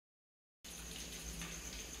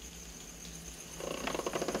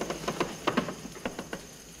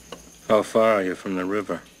How far are you from the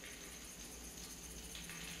river?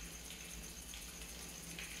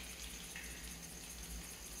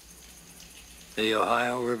 The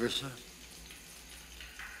Ohio River, sir?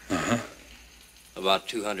 Uh-huh. About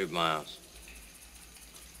 200 miles.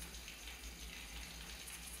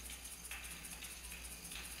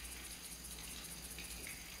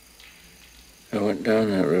 I went down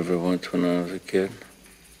that river once when I was a kid.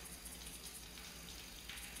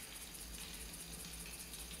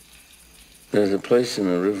 There's a place in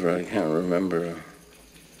the river, I can't remember.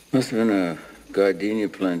 Must have been a gardenia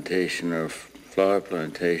plantation or flower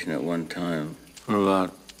plantation at one time. For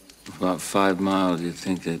about 5 miles, you'd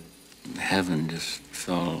think that heaven just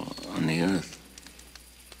fell on the earth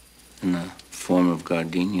in the form of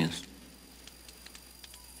gardenias.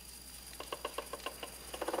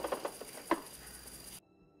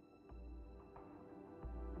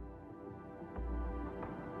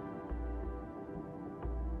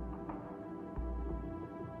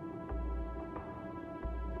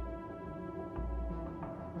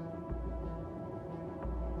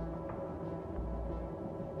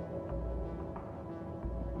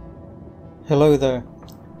 Hello there,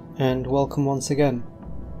 and welcome once again.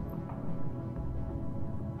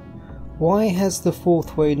 Why has the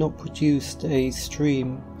Fourth Way not produced a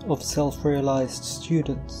stream of self-realized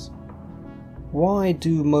students? Why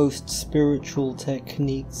do most spiritual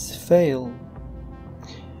techniques fail?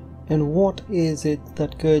 And what is it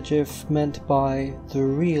that Gurdjieff meant by the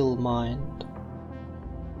real mind?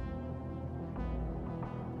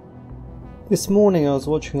 This morning I was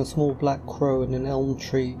watching a small black crow in an elm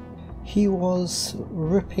tree. He was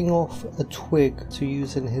ripping off a twig to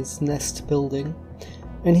use in his nest building,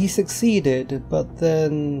 and he succeeded, but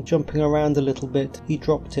then jumping around a little bit he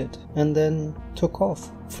dropped it and then took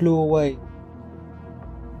off, flew away.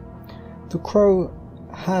 The crow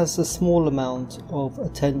has a small amount of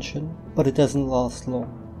attention, but it doesn't last long.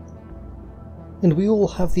 And we all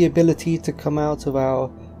have the ability to come out of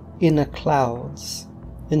our inner clouds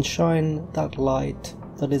and shine that light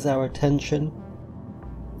that is our attention.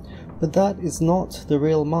 But that is not the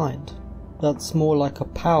real mind. That's more like a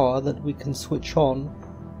power that we can switch on.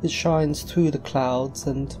 It shines through the clouds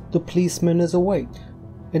and the policeman is awake.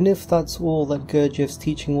 And if that's all that Gurdjieff's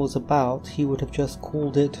teaching was about, he would have just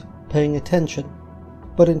called it paying attention.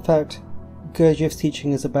 But in fact, Gurdjieff's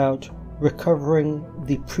teaching is about recovering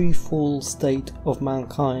the pre-fall state of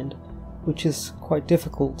mankind, which is quite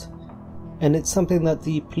difficult. And it's something that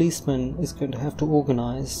the policeman is going to have to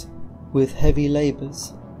organize with heavy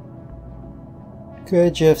labours.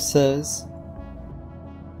 Gurdjieff says,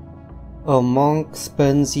 "A monk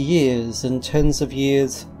spends years and tens of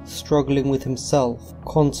years struggling with himself,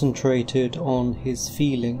 concentrated on his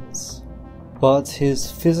feelings. But his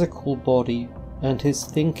physical body and his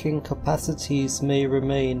thinking capacities may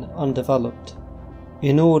remain undeveloped.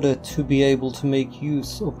 In order to be able to make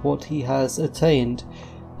use of what he has attained,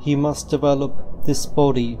 he must develop this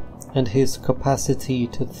body and his capacity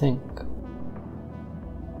to think."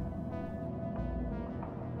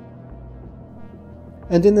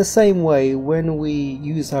 And in the same way, when we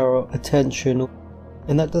use our attention,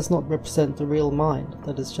 and that does not represent the real mind,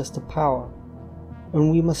 that is just a power,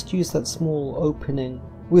 and we must use that small opening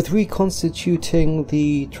with reconstituting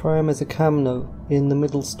the Triamazzacamno in the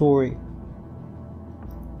middle story.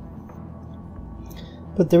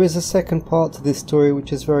 But there is a second part to this story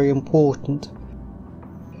which is very important.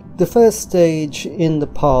 The first stage in the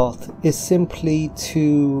path is simply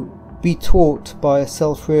to be taught by a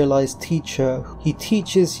self-realized teacher. He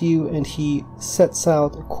teaches you and he sets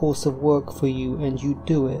out a course of work for you and you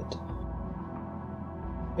do it.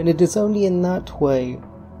 And it is only in that way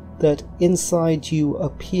that inside you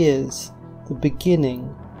appears the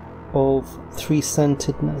beginning of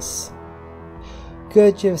three-centeredness.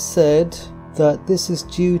 Gurdjieff said that this is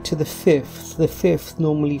due to the fifth. The fifth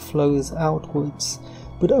normally flows outwards,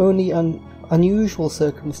 but only unusual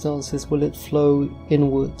circumstances will it flow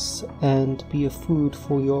inwards and be a food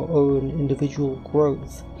for your own individual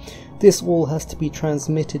growth. This all has to be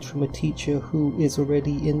transmitted from a teacher who is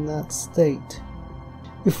already in that state.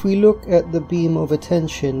 If we look at the beam of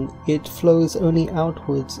attention, it flows only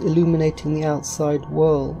outwards, illuminating the outside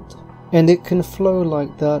world. And it can flow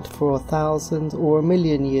like that for 1,000 or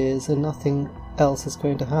 1,000,000 years and nothing else is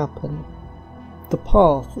going to happen. The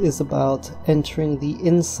path is about entering the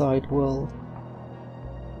inside world,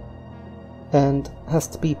 and has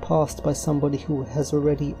to be passed by somebody who has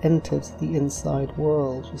already entered the inside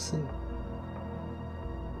world, you see.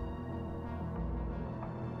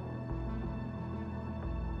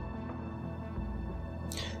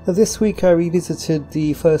 This week I revisited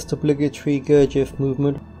the first obligatory Gurdjieff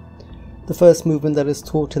movement. the first movement that is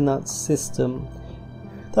taught in that system.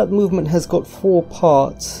 That movement has got 4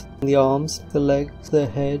 parts: the arms, the legs, the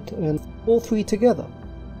head, and all 3 together.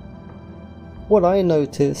 What I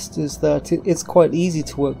noticed is that it's quite easy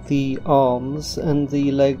to work the arms and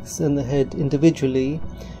the legs and the head individually,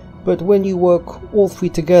 but when you work all 3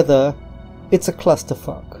 together, it's a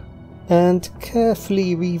clusterfuck. And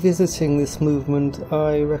carefully revisiting this movement,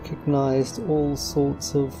 I recognized all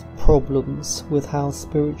sorts of problems with how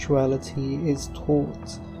spirituality is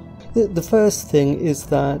taught. The first thing is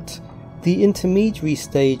that the intermediary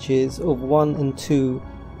stages of 1 and 2,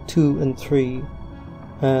 2 and 3,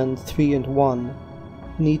 and 3 and 1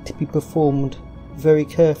 need to be performed very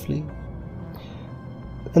carefully.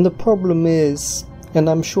 And the problem is, and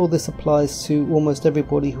I'm sure this applies to almost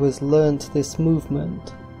everybody who has learned this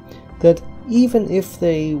movement, that even if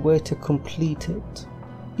they were to complete it,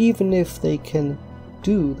 even if they can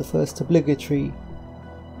do the first obligatory,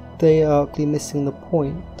 they are actually missing the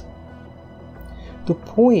point. The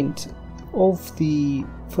point of the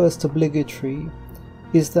first obligatory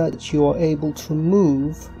is that you are able to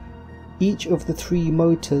move each of the 3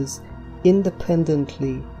 motors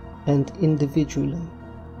independently and individually.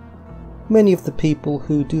 Many of the people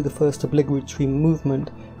who do the first obligatory movement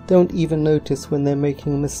don't even notice when they're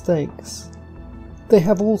making mistakes. They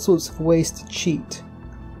have all sorts of ways to cheat.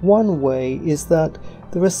 One way is that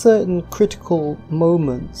there are certain critical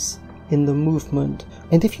moments in the movement,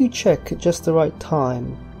 and if you check at just the right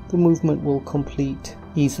time, the movement will complete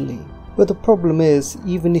easily. But the problem is,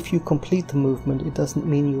 even if you complete the movement, it doesn't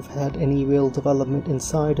mean you've had any real development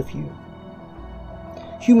inside of you.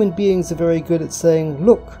 Human beings are very good at saying,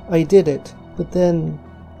 look, I did it, but then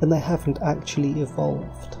they haven't actually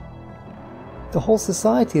evolved. The whole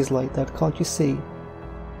society is like that, can't you see?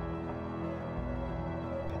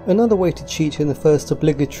 Another way to cheat in the first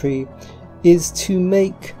obligatory is to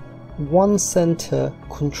make one center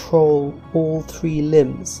control all 3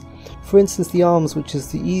 limbs. For instance, the arms, which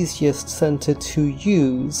is the easiest center to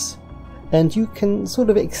use, and you can sort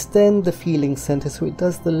of extend the feeling center so it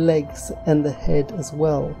does the legs and the head as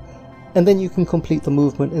well. And then you can complete the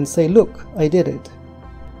movement and say, look, I did it.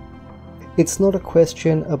 It's not a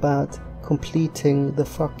question about completing the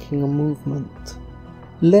fucking movement.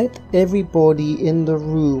 Let everybody in the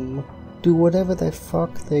room do whatever the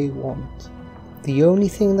fuck they want. The only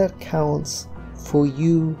thing that counts for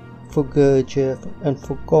you, for Gurdjieff, and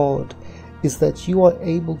for God is that you are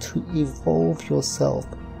able to evolve yourself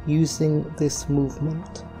using this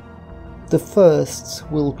movement. The first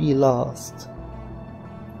will be last.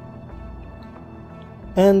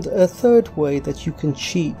 And a third way that you can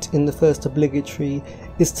cheat in the first obligatory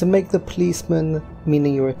is to make the policeman,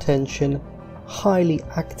 meaning your attention, highly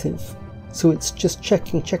active. So it's just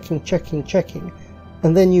checking,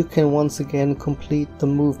 and then you can once again complete the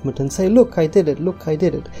movement and say, look, I did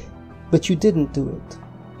it, but you didn't do it.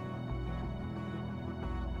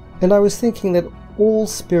 And I was thinking that all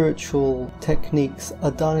spiritual techniques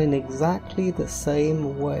are done in exactly the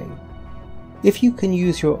same way. If you can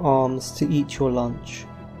use your arms to eat your lunch,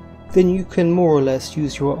 then you can more or less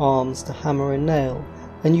use your arms to hammer a nail,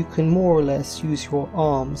 and you can more or less use your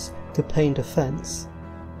arms to paint a fence.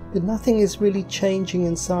 But nothing is really changing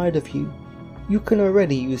inside of you. You can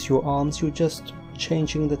already use your arms, you're just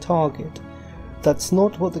changing the target. That's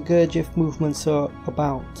not what the Gurdjieff movements are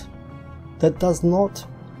about. That does not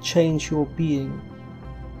change your being.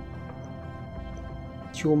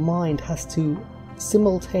 Your mind has to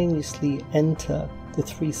simultaneously enter the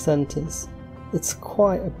 3 centers. It's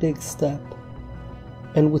quite a big step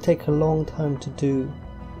and will take a long time to do.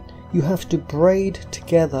 You have to braid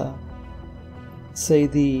together, say,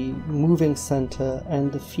 the moving center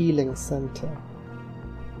and the feeling center.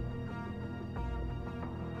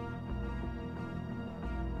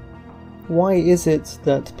 Why is it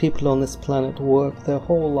that people on this planet work their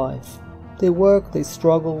whole life? They work, they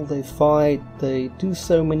struggle, they fight, they do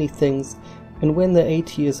so many things, and when they're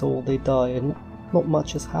 80 years old they die and not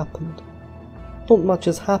much has happened. Not much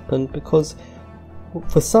has happened because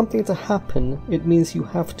for something to happen, it means you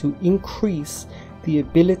have to increase the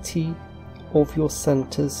ability of your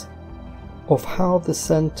centers, of how the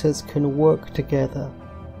centers can work together.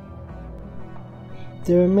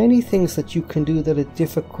 There are many things that you can do that are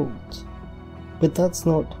difficult, but that's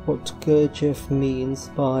not what Gurdjieff means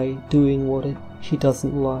by doing what he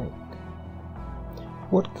doesn't like.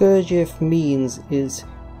 What Gurdjieff means is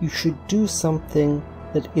you should do something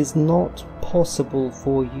that is not possible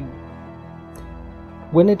for you.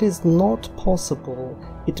 When it is not possible,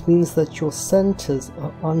 it means that your centers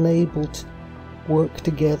are unable to work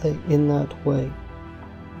together in that way.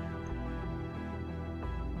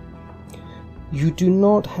 You do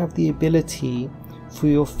not have the ability for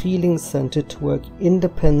your feeling center to work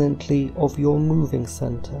independently of your moving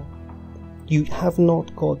center. You have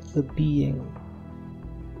not got the being.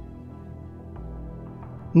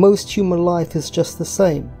 Most human life is just the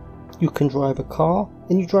same. You can drive a car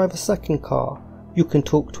and you drive a second car. You can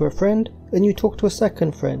talk to a friend and you talk to a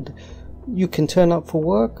second friend. You can turn up for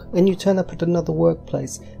work and you turn up at another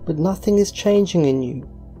workplace. But nothing is changing in you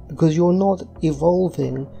because you're not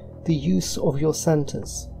evolving the use of your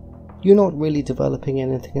centers. You're not really developing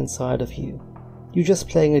anything inside of you. You're just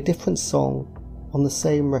playing a different song on the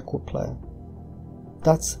same record player.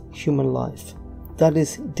 That's human life. That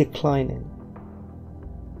is declining.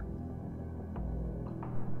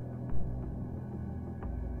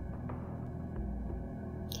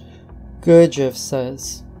 Gurdjieff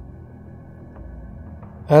says,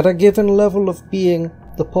 at a given level of being,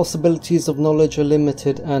 the possibilities of knowledge are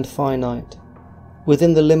limited and finite.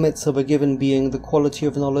 Within the limits of a given being, the quality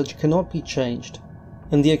of knowledge cannot be changed,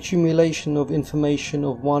 and the accumulation of information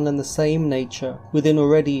of one and the same nature within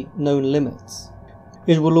already known limits.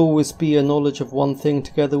 It will always be a knowledge of one thing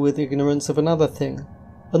together with ignorance of another thing,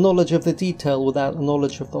 a knowledge of the detail without a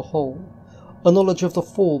knowledge of the whole, a knowledge of the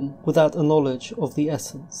form without a knowledge of the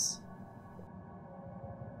essence.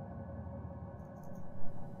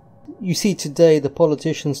 You see today the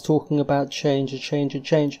politicians talking about change,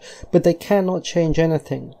 but they cannot change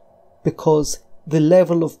anything because the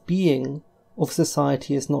level of being of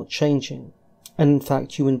society is not changing, and in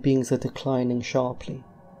fact human beings are declining sharply.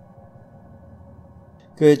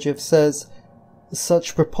 Gurdjieff says,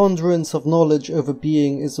 such preponderance of knowledge over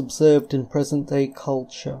being is observed in present-day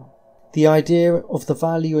culture. The idea of the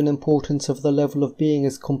value and importance of the level of being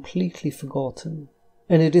is completely forgotten.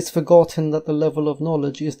 And it is forgotten that the level of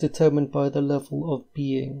knowledge is determined by the level of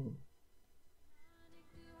being.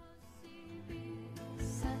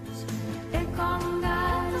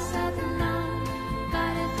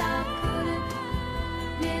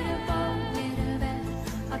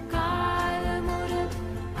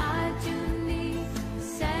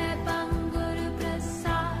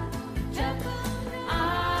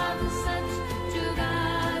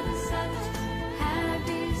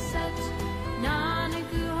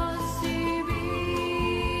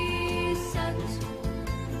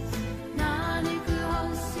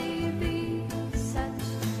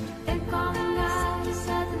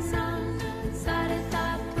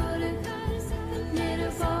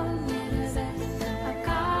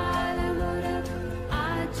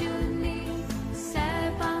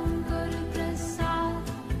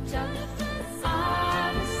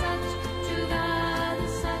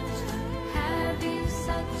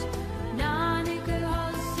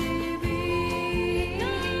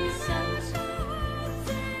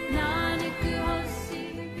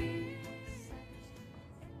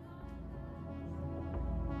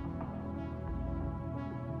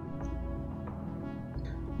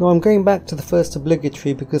 Now I'm going back to the first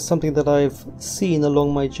obligatory because something that I've seen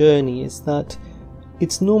along my journey is that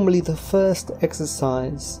it's normally the first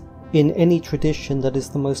exercise in any tradition that is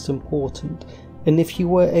the most important, and if you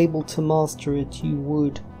were able to master it you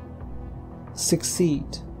would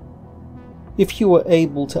succeed. If you were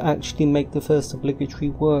able to actually make the first obligatory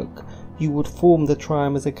work, you would form the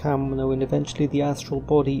trium as a kamano and eventually the astral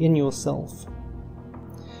body in yourself.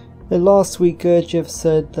 Last week Gurdjieff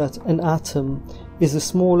said that an atom is the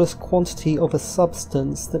smallest quantity of a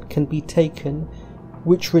substance that can be taken,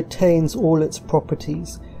 which retains all its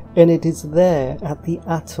properties, and it is there at the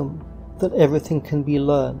atom that everything can be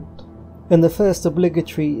learned. And the first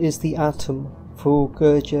obligatory is the atom for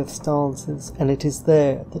Gurdjieff's stances, and it is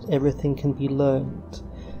there that everything can be learned.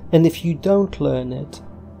 And if you don't learn it,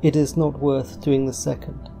 it is not worth doing the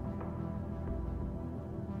second.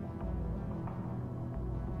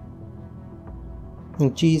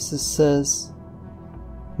 And Jesus says,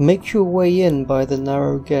 make your way in by the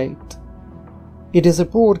narrow gate. It is a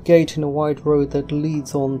broad gate in a wide road that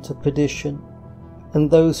leads on to perdition, and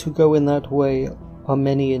those who go in that way are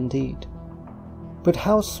many indeed. But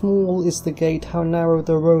how small is the gate, how narrow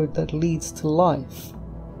the road that leads to life,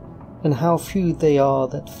 and how few they are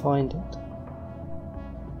that find it.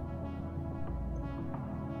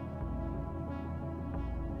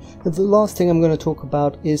 The last thing I'm going to talk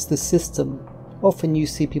about is the system. Often you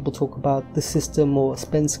see people talk about the system or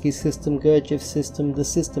Spensky's system, Gurdjieff's system, the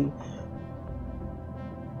system.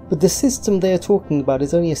 But the system they are talking about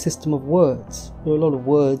is only a system of words. There are a lot of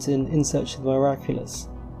words in Search of the Miraculous.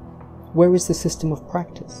 Where is the system of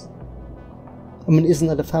practice? I mean, isn't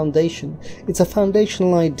that a foundation? It's a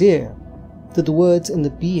foundational idea that the words and the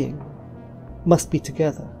being must be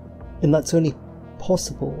together. And that's only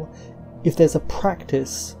possible if there's a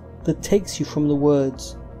practice that takes you from the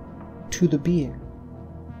words to the being.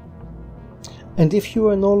 And if you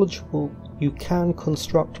are knowledgeable, you can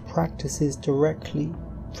construct practices directly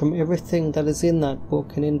from everything that is in that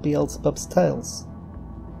book and in Beelzebub's tales.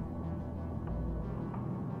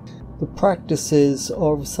 The practices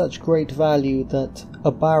are of such great value that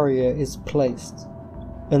a barrier is placed,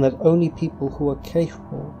 and that only people who are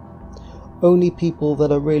capable, only people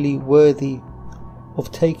that are really worthy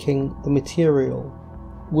of taking the material,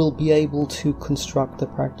 will be able to construct the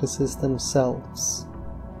practices themselves.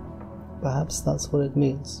 Perhaps that's what it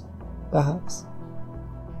means. Perhaps.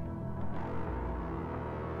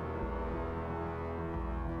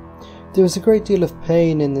 There is a great deal of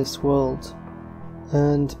pain in this world,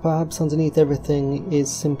 and perhaps underneath everything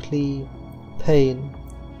is simply pain.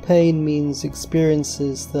 Pain means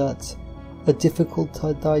experiences that are difficult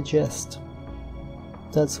to digest.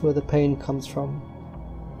 That's where the pain comes from.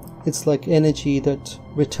 It's like energy that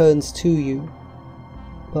returns to you,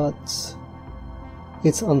 but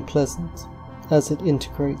it's unpleasant as it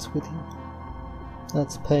integrates with you.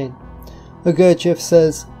 That's pain. Gurdjieff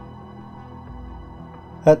says,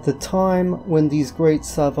 at the time when these great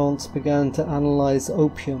savants began to analyze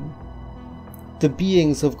opium, the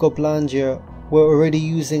beings of Goblandia were already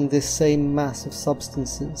using this same mass of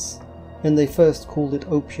substances, and they first called it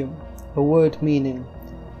opium, a word meaning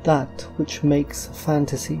that which makes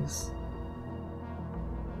fantasies.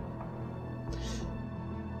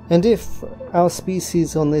 And if our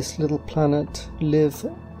species on this little planet live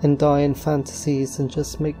and die in fantasies and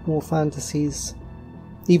just make more fantasies,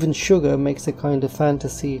 even sugar makes a kind of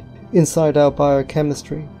fantasy inside our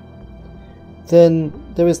biochemistry,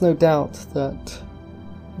 then there is no doubt that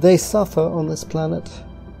they suffer on this planet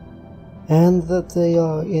and that they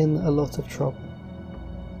are in a lot of trouble.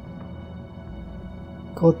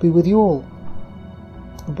 God be with you all.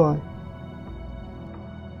 Goodbye.